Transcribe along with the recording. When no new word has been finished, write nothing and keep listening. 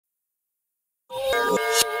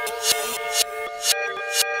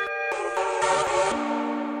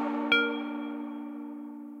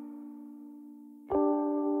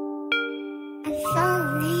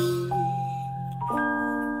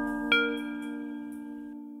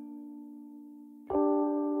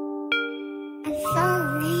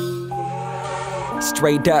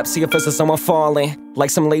Straight up, see if it's someone falling, like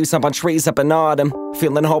some leaves up on trees up in autumn.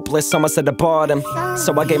 Feeling hopeless, almost at the bottom.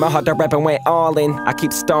 So I gave my heart to rap and went all in. I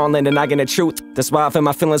keep stalling and I get the truth. That's why I feel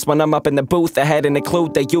my feelings when I'm up in the booth. I had an clue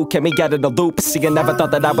that you kept me out of the loop. See, I never thought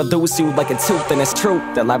that I would lose you like a tooth. And it's true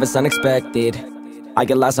that life is unexpected. I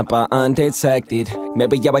get lost up undetected.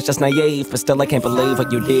 Maybe I was just naive, but still I can't believe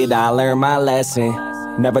what you did. I learned my lesson.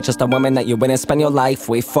 Never trust a woman that you wouldn't spend your life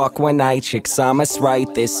with. Fuck one night chicks, I must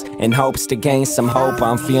write this in hopes to gain some hope.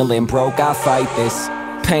 I'm feeling broke, I fight this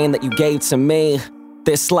pain that you gave to me.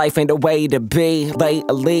 This life ain't the way to be.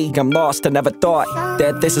 Lately, I'm lost, I never thought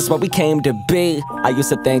that this is what we came to be. I used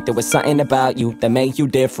to think there was something about you that made you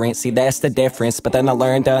different. See, that's the difference. But then I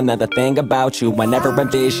learned another thing about you I never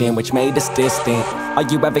envisioned, which made us distant. All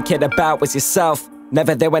you ever cared about was yourself.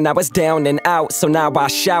 Never there when I was down and out, so now I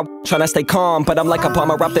shout, tryna stay calm, but I'm like a bomb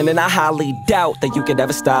erupting and I highly doubt that you could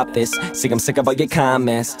ever stop this. See, I'm sick of all your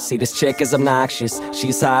comments. See, this chick is obnoxious,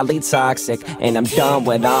 she's highly toxic, and I'm done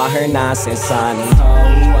with all her nonsense, honey.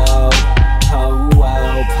 Ho, ho, ho,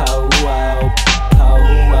 ho, ho, ho,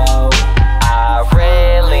 ho. I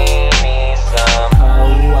really need some ho,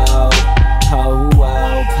 ho, ho, ho,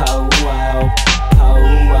 ho, ho, ho,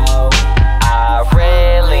 ho. I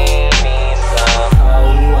really need some ho,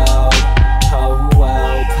 ho, ho, ho,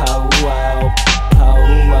 ho, ho,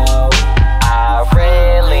 ho. I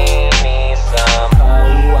really need some ho,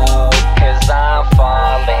 ho, 'cause I'm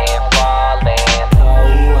falling, falling. Ho,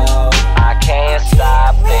 ho. I can't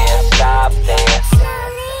stop this, stop this.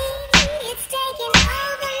 It's taking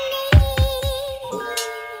over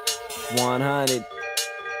me. 100.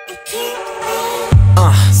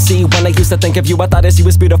 See, when I used to think of you, I thought as you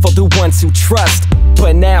was beautiful through one to trust.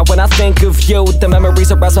 But now when I think of you, the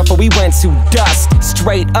memories arise before we went to dust.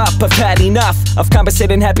 Straight up, I've had enough of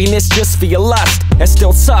compensating happiness just for your lust. It's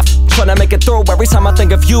still tough, trying to make it through. Every time I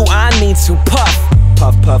think of you, I need to puff.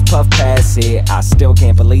 Puff, puff, puff, pass it. I still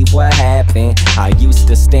can't believe what happened. I used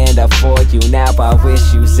to stand up for you, now I wish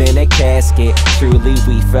you's in a casket. Truly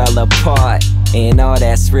we fell apart, and all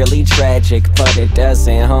that's really tragic, but it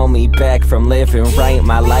doesn't hold me back from living right.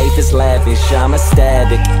 My life is lavish, I'm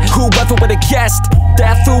ecstatic. Whoever would've guessed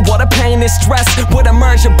that through all the pain and stress would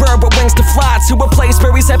emerge a bird with wings to fly to a place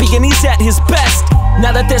where he's happy and he's at his best.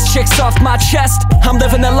 Now that this chick's off my chest, I'm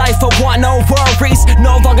living a life I want no worries.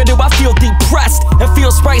 No longer do I feel depressed. It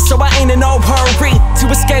feels right, so I ain't in no hurry to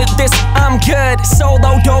escape this. I'm good,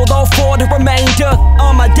 solo dolo for the remainder.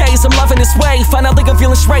 All my days I'm loving this way. Finally I'm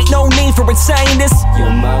feeling straight, no need for insaneness. You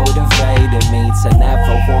motivated me to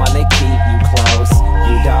never wanna keep you close.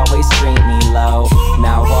 You'd always treat me low.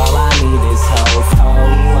 Now all I need is hope. Oh,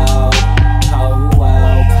 oh.